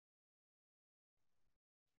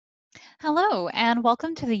Hello, and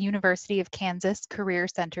welcome to the University of Kansas Career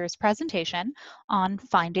Center's presentation on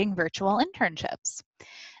finding virtual internships.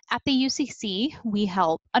 At the UCC, we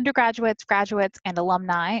help undergraduates, graduates, and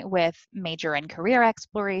alumni with major and career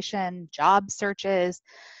exploration, job searches,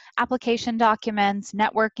 application documents,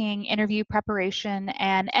 networking, interview preparation,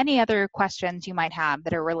 and any other questions you might have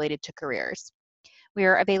that are related to careers. We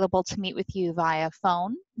are available to meet with you via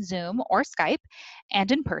phone, Zoom, or Skype,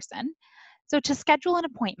 and in person. So to schedule an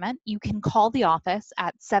appointment, you can call the office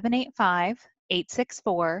at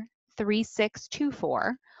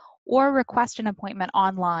 785-864-3624 or request an appointment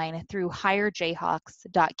online through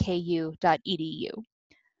hirejayhawks.ku.edu.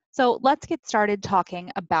 So let's get started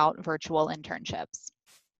talking about virtual internships.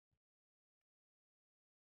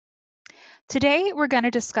 Today, we're going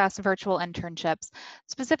to discuss virtual internships,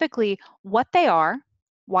 specifically what they are,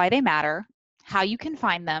 why they matter, how you can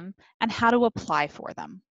find them, and how to apply for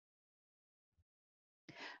them.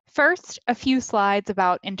 First, a few slides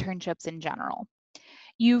about internships in general.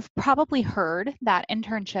 You've probably heard that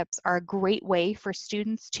internships are a great way for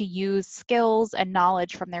students to use skills and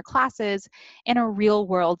knowledge from their classes in a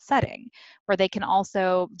real-world setting, where they can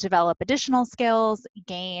also develop additional skills,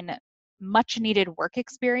 gain much-needed work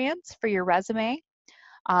experience for your resume,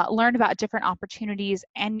 learn about different opportunities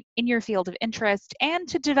and in your field of interest, and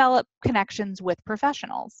to develop connections with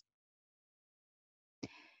professionals.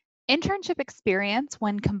 Internship experience,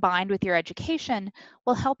 when combined with your education,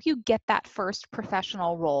 will help you get that first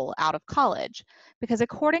professional role out of college, because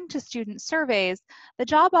according to student surveys, the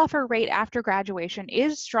job offer rate after graduation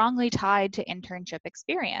is strongly tied to internship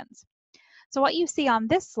experience. So what you see on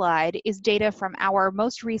this slide is data from our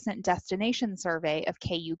most recent destination survey of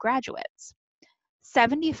KU graduates.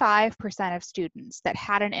 75% of students that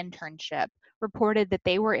had an internship reported that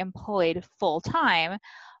they were employed full-time,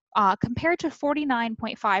 compared to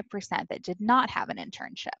 49.5% that did not have an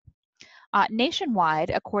internship. Nationwide,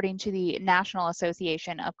 according to the National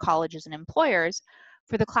Association of Colleges and Employers,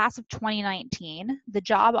 for the class of 2019, the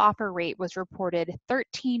job offer rate was reported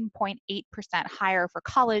 13.8% higher for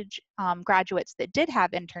college graduates that did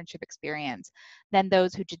have internship experience than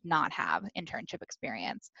those who did not have internship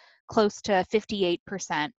experience, close to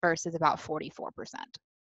 58% versus about 44%.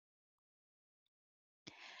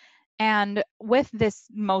 And with this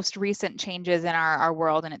most recent changes in our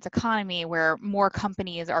world and its economy, where more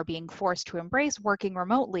companies are being forced to embrace working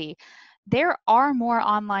remotely, there are more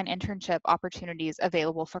online internship opportunities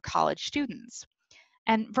available for college students.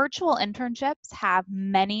 And virtual internships have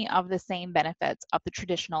many of the same benefits of the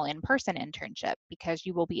traditional in-person internship, because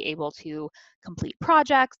you will be able to complete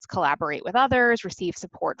projects, collaborate with others, receive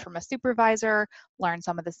support from a supervisor, learn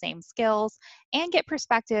some of the same skills, and get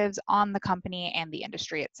perspectives on the company and the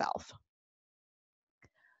industry itself.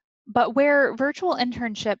 But where virtual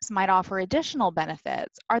internships might offer additional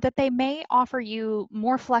benefits are that they may offer you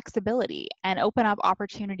more flexibility and open up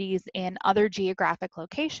opportunities in other geographic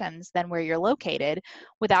locations than where you're located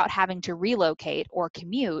without having to relocate or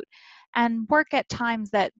commute, and work at times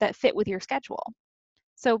that fit with your schedule.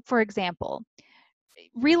 So for example,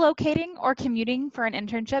 relocating or commuting for an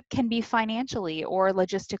internship can be financially or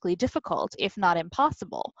logistically difficult, if not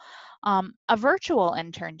impossible. A virtual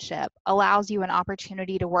internship allows you an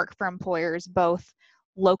opportunity to work for employers both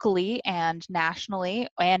locally and nationally,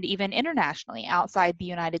 and even internationally outside the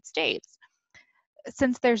United States.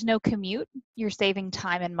 Since there's no commute, you're saving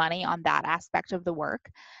time and money on that aspect of the work.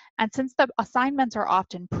 And since the assignments are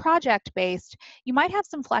often project-based, you might have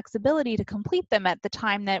some flexibility to complete them at the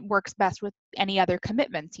time that works best with any other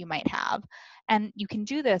commitments you might have. And you can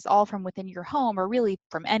do this all from within your home or really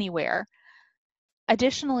from anywhere.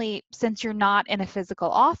 Additionally, since you're not in a physical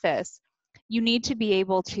office, you need to be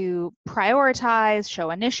able to prioritize,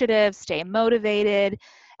 show initiative, stay motivated,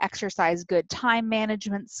 exercise good time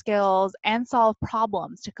management skills, and solve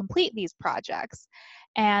problems to complete these projects.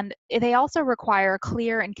 And they also require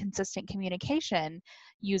clear and consistent communication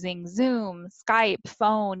using Zoom, Skype,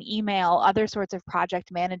 phone, email, other sorts of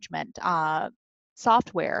project management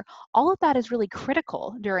software. All of that is really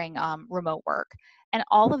critical during remote work. And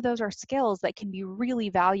all of those are skills that can be really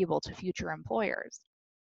valuable to future employers.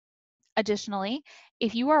 Additionally,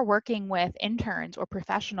 if you are working with interns or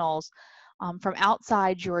professionals from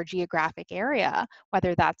outside your geographic area,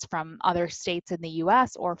 whether that's from other states in the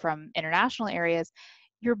US or from international areas,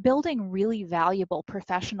 you're building really valuable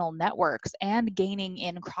professional networks and gaining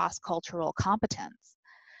in cross-cultural competence.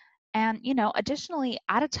 And, additionally,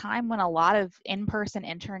 at a time when a lot of in-person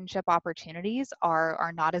internship opportunities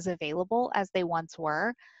are not as available as they once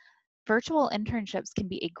were, virtual internships can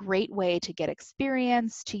be a great way to get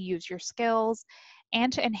experience, to use your skills,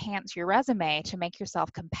 and to enhance your resume to make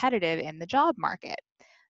yourself competitive in the job market.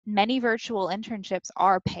 Many virtual internships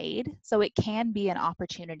are paid, so it can be an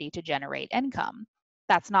opportunity to generate income.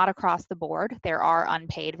 That's not across the board. There are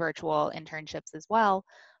unpaid virtual internships as well,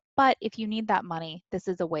 but if you need that money, this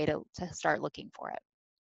is a way to start looking for it.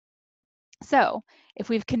 So, if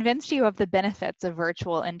we've convinced you of the benefits of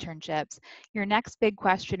virtual internships, your next big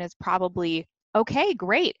question is probably, okay,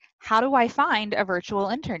 great, how do I find a virtual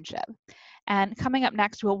internship? And coming up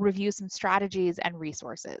next, we'll review some strategies and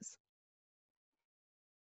resources.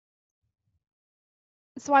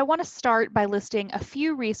 So I want to start by listing a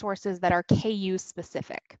few resources that are KU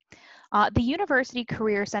specific. The University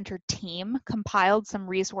Career Center team compiled some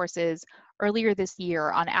resources earlier this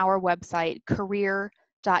year on our website,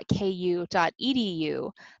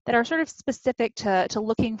 career.ku.edu, that are sort of specific to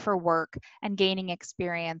looking for work and gaining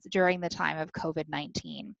experience during the time of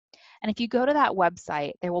COVID-19. And if you go to that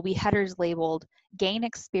website, there will be headers labeled Gain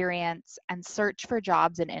Experience and Search for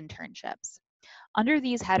Jobs and Internships. Under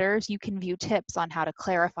these headers, you can view tips on how to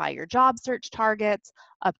clarify your job search targets,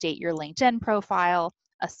 update your LinkedIn profile,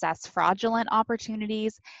 assess fraudulent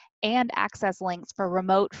opportunities, and access links for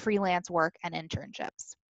remote freelance work and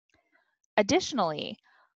internships. Additionally,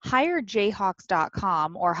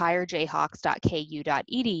 hirejayhawks.com or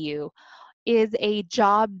hirejayhawks.ku.edu is a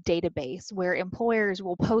job database where employers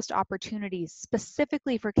will post opportunities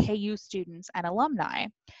specifically for KU students and alumni.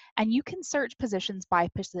 And you can search positions by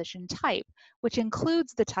position type, which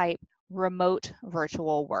includes the type remote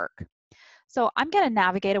virtual work. So I'm going to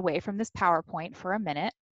navigate away from this PowerPoint for a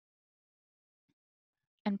minute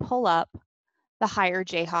and pull up the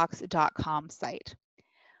hirejayhawks.com site.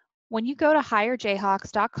 When you go to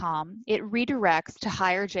hirejayhawks.com, it redirects to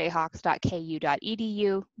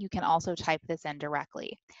hirejayhawks.ku.edu. You can also type this in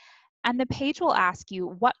directly. And the page will ask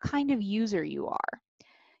you what kind of user you are.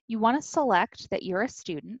 You want to select that you're a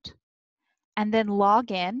student and then log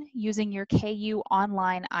in using your KU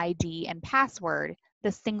online ID and password,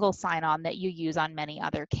 the single sign-on that you use on many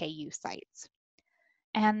other KU sites.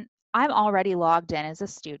 And I'm already logged in as a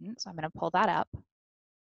student, so I'm going to pull that up.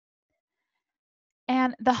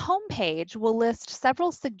 And the homepage will list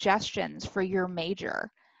several suggestions for your major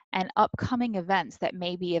and upcoming events that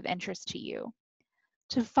may be of interest to you.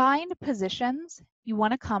 To find positions, you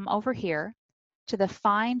want to come over here to the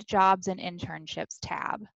Find Jobs and Internships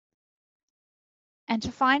tab. And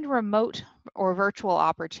to find remote or virtual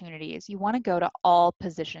opportunities, you want to go to All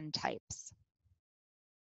Position Types.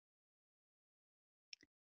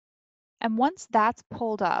 And once that's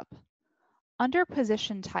pulled up, under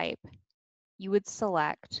Position Type, you would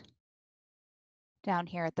select down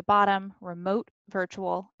here at the bottom, Remote,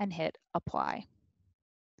 Virtual, and hit Apply,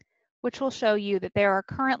 which will show you that there are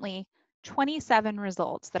currently 27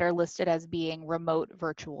 results that are listed as being remote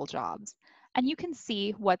virtual jobs, and you can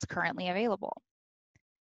see what's currently available.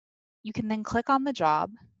 You can then click on the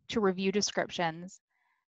job to review descriptions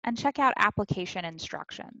and check out application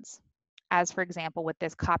instructions, as for example with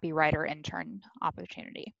this copywriter intern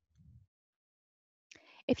opportunity.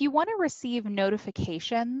 If you want to receive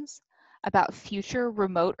notifications about future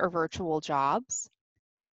remote or virtual jobs,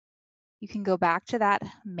 you can go back to that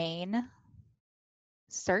main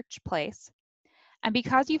search place. And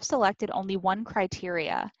because you've selected only one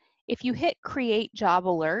criteria, if you hit Create Job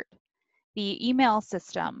Alert, the email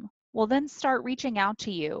system will then start reaching out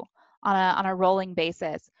to you on a rolling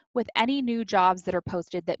basis with any new jobs that are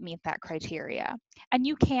posted that meet that criteria. And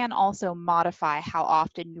you can also modify how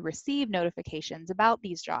often you receive notifications about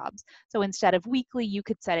these jobs. So instead of weekly, you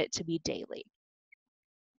could set it to be daily.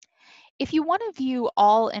 If you want to view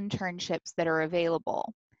all internships that are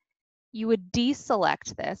available, you would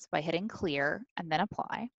deselect this by hitting Clear and then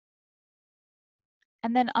Apply.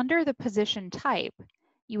 And then under the position type,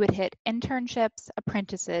 you would hit Internships,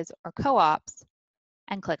 Apprentices, or Co-ops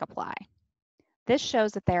and click Apply. This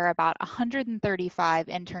shows that there are about 135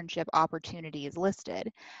 internship opportunities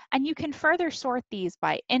listed, and you can further sort these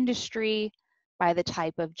by industry, by the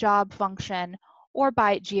type of job function, or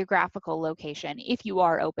by geographical location if you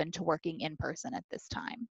are open to working in person at this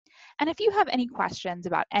time. And if you have any questions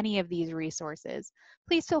about any of these resources,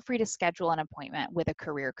 please feel free to schedule an appointment with a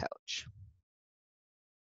career coach.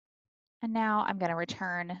 And now I'm going to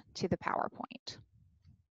return to the PowerPoint.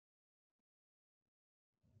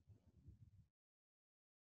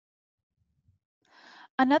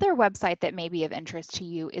 Another website that may be of interest to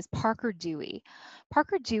you is Parker Dewey.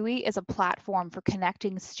 Parker Dewey is a platform for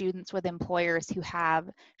connecting students with employers who have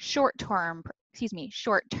short-term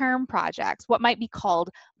projects, what might be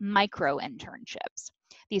called micro internships.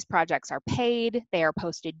 These projects are paid, they are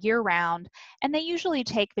posted year-round, and they usually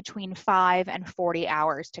take between 5 and 40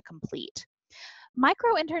 hours to complete.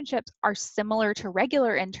 Micro internships are similar to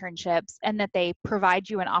regular internships in that they provide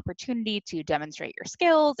you an opportunity to demonstrate your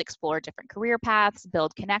skills, explore different career paths,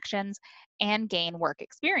 build connections, and gain work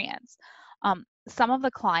experience. Some of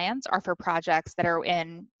the clients are for projects that are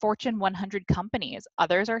in Fortune 100 companies,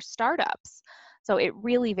 others are startups. So it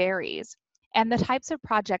really varies. And the types of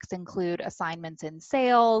projects include assignments in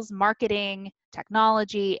sales, marketing,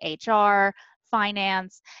 technology, HR,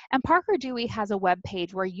 finance, and Parker Dewey has a web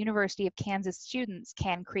page where University of Kansas students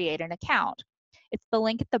can create an account. It's the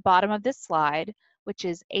link at the bottom of this slide, which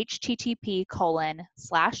is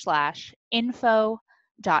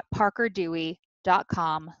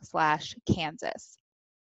http://info.parkerdewey.com/Kansas.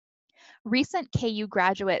 Recent KU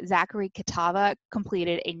graduate Zachary Katava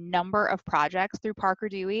completed a number of projects through Parker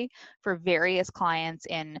Dewey for various clients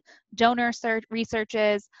in donor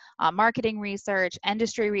researches, marketing research,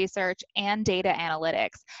 industry research, and data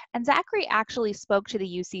analytics. And Zachary actually spoke to the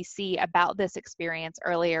UCC about this experience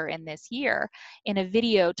earlier in this year in a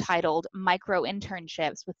video titled Micro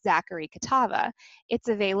Internships with Zachary Katava. It's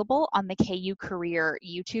available on the KU Career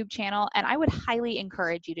YouTube channel, and I would highly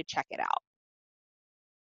encourage you to check it out.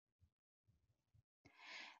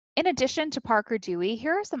 In addition to Parker Dewey,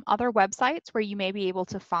 here are some other websites where you may be able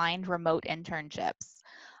to find remote internships.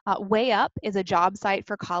 Way Up is a job site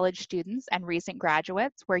for college students and recent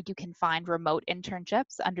graduates where you can find remote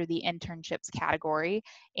internships under the internships category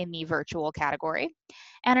in the virtual category.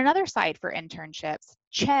 And another site for internships,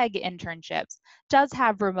 Chegg Internships, does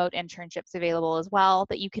have remote internships available as well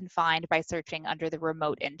that you can find by searching under the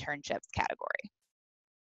remote internships category.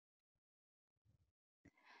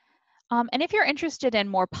 And if you're interested in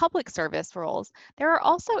more public service roles, there are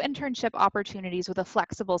also internship opportunities with a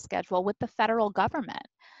flexible schedule with the federal government.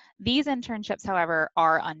 These internships, however,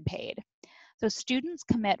 are unpaid. So students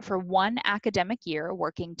commit for one academic year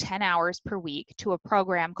working 10 hours per week to a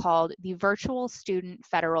program called the Virtual Student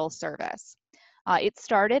Federal Service. It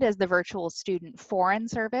started as the Virtual Student Foreign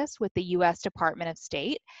Service with the U.S. Department of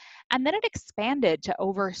State, and then it expanded to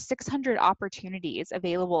over 600 opportunities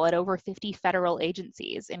available at over 50 federal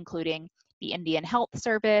agencies, including the Indian Health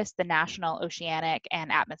Service, the National Oceanic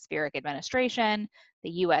and Atmospheric Administration,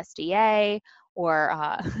 the USDA,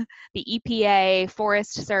 or the EPA,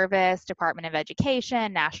 Forest Service, Department of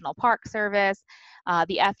Education, National Park Service,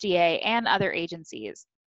 the FDA, and other agencies.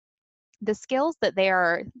 The skills that they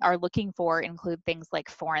are looking for include things like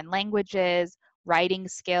foreign languages, writing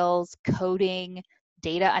skills, coding,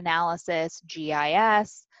 data analysis,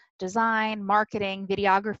 GIS, design, marketing,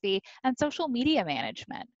 videography, and social media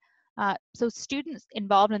management. So students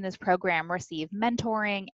involved in this program receive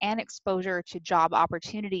mentoring and exposure to job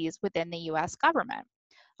opportunities within the U.S. government.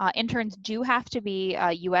 Interns do have to be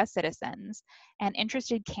U.S. citizens, and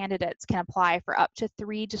interested candidates can apply for up to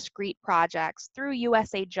 3 discrete projects through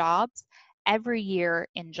USA Jobs every year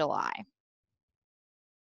in July.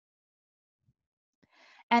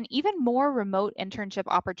 And even more remote internship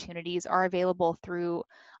opportunities are available through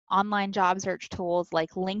online job search tools like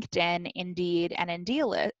LinkedIn, Indeed, and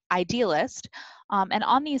Idealist. And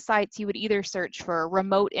on these sites, you would either search for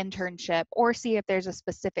remote internship or see if there's a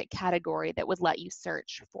specific category that would let you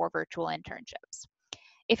search for virtual internships.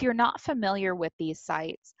 If you're not familiar with these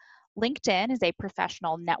sites, LinkedIn is a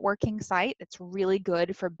professional networking site that's really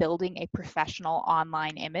good for building a professional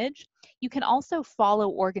online image. You can also follow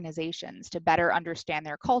organizations to better understand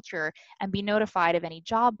their culture and be notified of any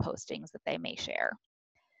job postings that they may share.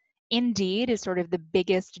 Indeed is sort of the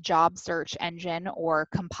biggest job search engine or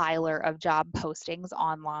compiler of job postings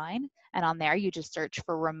online. And on there, you just search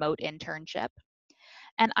for remote internship.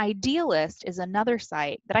 And Idealist is another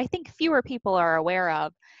site that I think fewer people are aware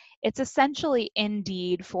of. It's essentially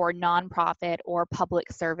Indeed for nonprofit or public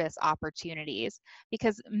service opportunities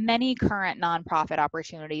because many current nonprofit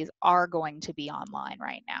opportunities are going to be online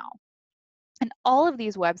right now. And all of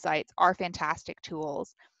these websites are fantastic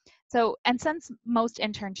tools. So, and since most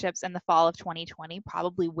internships in the fall of 2020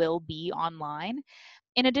 probably will be online,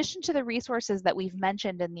 in addition to the resources that we've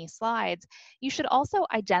mentioned in these slides, you should also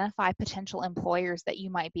identify potential employers that you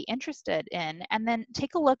might be interested in, and then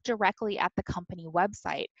take a look directly at the company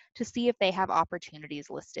website to see if they have opportunities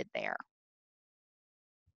listed there.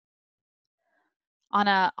 On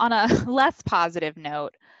a less positive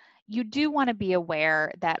note, you do want to be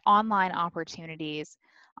aware that online opportunities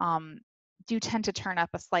do tend to turn up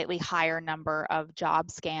a slightly higher number of job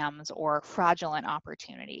scams or fraudulent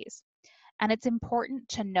opportunities. And it's important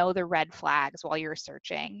to know the red flags while you're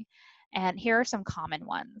searching. And here are some common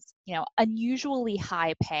ones. Unusually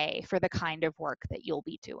high pay for the kind of work that you'll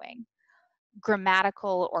be doing.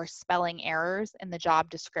 Grammatical or spelling errors in the job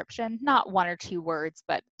description, not 1 or 2 words,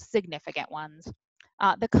 but significant ones.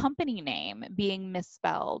 The company name being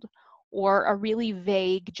misspelled, or a really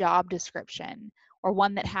vague job description, or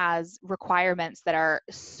one that has requirements that are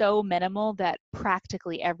so minimal that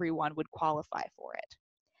practically everyone would qualify for it.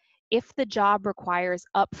 If the job requires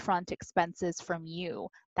upfront expenses from you,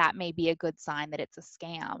 that may be a good sign that it's a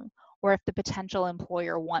scam. Or if the potential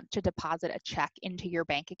employer wants to deposit a check into your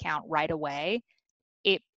bank account right away,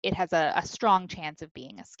 it has a strong chance of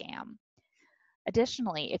being a scam.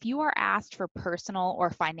 Additionally, if you are asked for personal or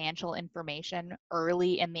financial information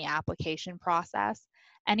early in the application process,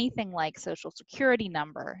 anything like social security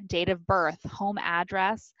number, date of birth, home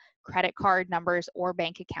address, credit card numbers, or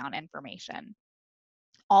bank account information,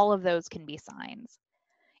 all of those can be signs.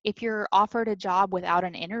 If you're offered a job without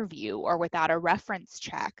an interview or without a reference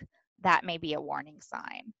check, that may be a warning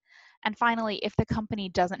sign. And finally, if the company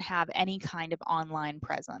doesn't have any kind of online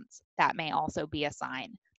presence, that may also be a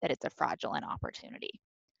sign that it's a fraudulent opportunity.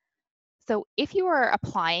 So if you are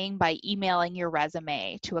applying by emailing your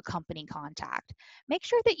resume to a company contact, make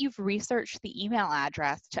sure that you've researched the email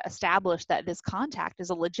address to establish that this contact is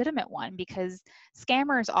a legitimate one, because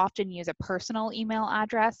scammers often use a personal email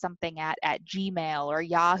address, something at Gmail or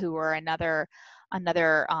Yahoo or another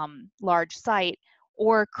large site,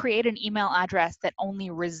 or create an email address that only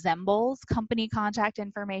resembles company contact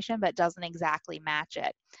information but doesn't exactly match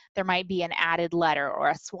it. There might be an added letter or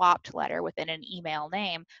a swapped letter within an email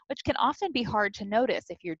name, which can often be hard to notice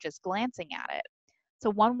if you're just glancing at it. So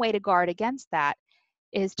one way to guard against that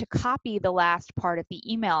is to copy the last part of the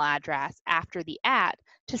email address after the @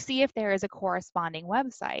 to see if there is a corresponding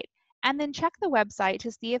website. And then check the website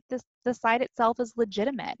to see if the site itself is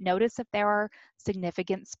legitimate. Notice if there are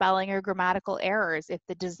significant spelling or grammatical errors, if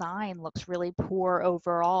the design looks really poor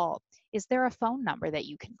overall. Is there a phone number that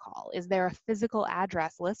you can call? Is there a physical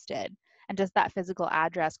address listed? And does that physical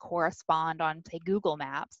address correspond on, say, Google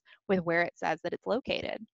Maps with where it says that it's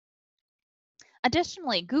located?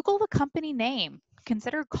 Additionally, Google the company name.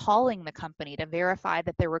 Consider calling the company to verify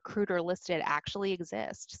that the recruiter listed actually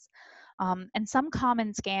exists. And some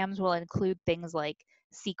common scams will include things like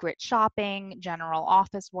secret shopping, general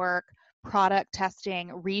office work, product testing,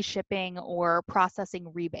 reshipping, or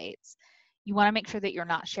processing rebates. You want to make sure that you're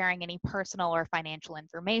not sharing any personal or financial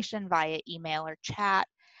information via email or chat.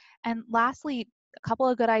 And lastly, a couple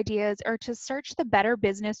of good ideas are to search the Better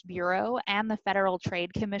Business Bureau and the Federal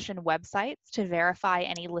Trade Commission websites to verify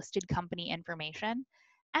any listed company information,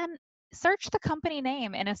 and search the company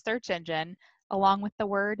name in a search engine along with the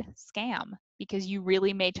word scam, because you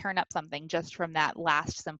really may turn up something just from that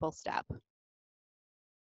last simple step.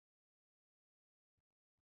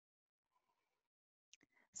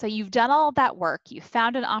 So you've done all of that work, you've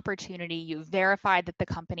found an opportunity, you've verified that the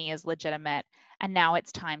company is legitimate, and now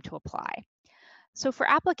it's time to apply. So for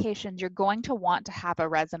applications, you're going to want to have a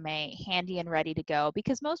resume handy and ready to go,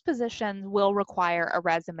 because most positions will require a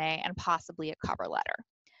resume and possibly a cover letter.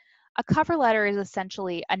 A cover letter is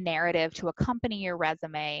essentially a narrative to accompany your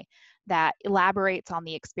resume that elaborates on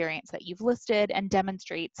the experience that you've listed and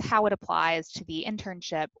demonstrates how it applies to the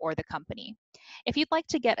internship or the company. If you'd like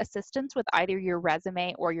to get assistance with either your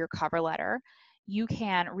resume or your cover letter, you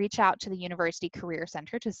can reach out to the University Career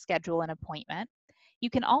Center to schedule an appointment. You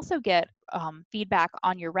can also get feedback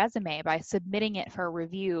on your resume by submitting it for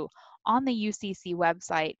review on the UCC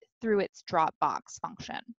website through its Dropbox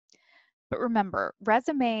function. But remember,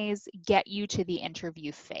 resumes get you to the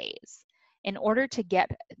interview phase. In order to get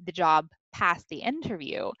the job past the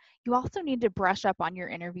interview, you also need to brush up on your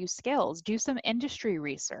interview skills, do some industry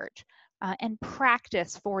research, and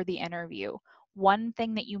practice for the interview. One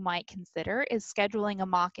thing that you might consider is scheduling a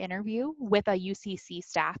mock interview with a UCC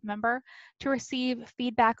staff member to receive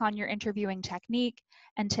feedback on your interviewing technique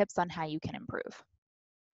and tips on how you can improve.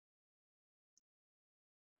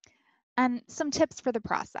 And some tips for the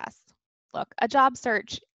process. Look, a job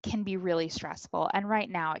search can be really stressful, and right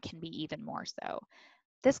now it can be even more so.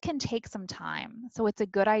 This can take some time, so it's a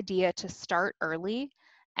good idea to start early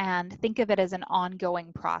and think of it as an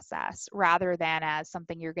ongoing process rather than as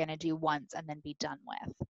something you're going to do once and then be done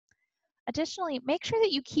with. Additionally, make sure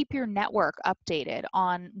that you keep your network updated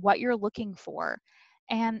on what you're looking for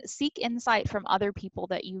and seek insight from other people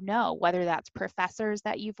that you know, whether that's professors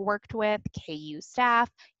that you've worked with, KU staff,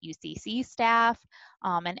 UCC staff,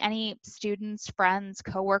 and any students, friends,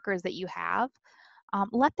 coworkers that you have.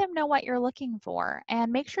 Let them know what you're looking for,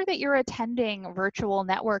 and make sure that you're attending virtual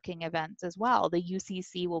networking events as well. The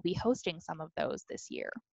UCC will be hosting some of those this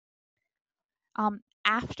year.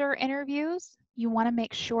 After interviews, you want to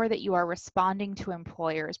make sure that you are responding to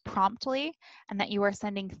employers promptly and that you are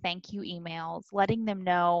sending thank you emails, letting them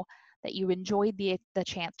know that you enjoyed the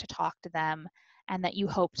chance to talk to them and that you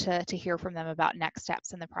hope to hear from them about next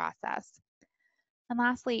steps in the process. And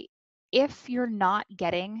lastly, if you're not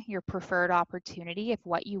getting your preferred opportunity, if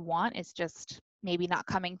what you want is just maybe not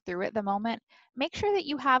coming through at the moment, make sure that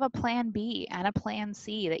you have a plan B and a plan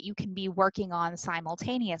C that you can be working on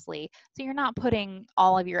simultaneously so you're not putting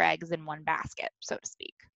all of your eggs in one basket, so to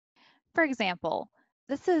speak. For example,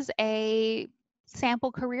 this is a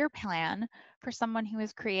sample career plan for someone who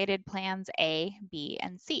has created plans A, B,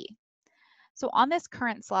 and C. So on this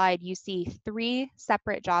current slide, you see 3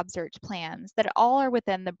 separate job search plans that all are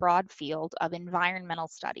within the broad field of environmental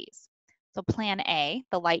studies. So Plan A,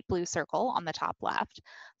 the light blue circle on the top left,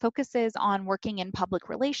 focuses on working in public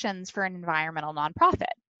relations for an environmental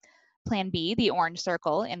nonprofit. Plan B, the orange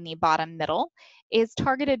circle in the bottom middle, is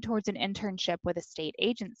targeted towards an internship with a state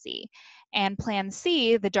agency. And Plan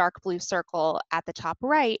C, the dark blue circle at the top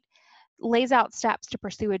right, lays out steps to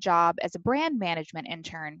pursue a job as a brand management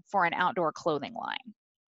intern for an outdoor clothing line.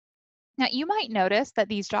 Now, you might notice that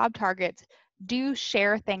these job targets do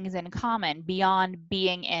share things in common beyond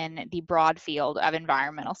being in the broad field of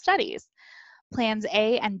environmental studies. Plans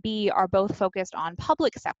A and B are both focused on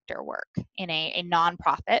public sector work in a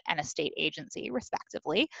nonprofit and a state agency,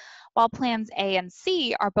 respectively, while plans A and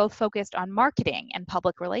C are both focused on marketing and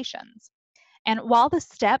public relations. And while the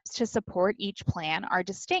steps to support each plan are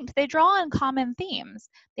distinct, they draw on common themes.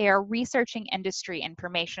 They are researching industry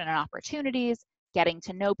information and opportunities, getting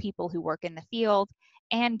to know people who work in the field,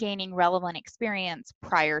 and gaining relevant experience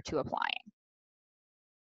prior to applying.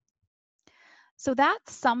 So that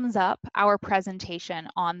sums up our presentation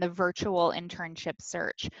on the virtual internship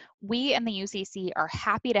search. We in the UCC are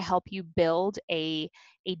happy to help you build a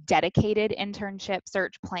dedicated internship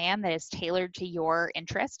search plan that is tailored to your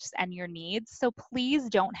interests and your needs. So please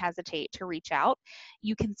don't hesitate to reach out.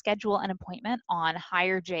 You can schedule an appointment on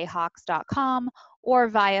hirejayhawks.com or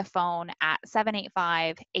via phone at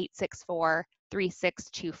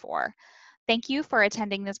 785-864-3624. Thank you for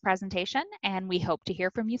attending this presentation, and we hope to hear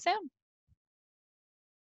from you soon.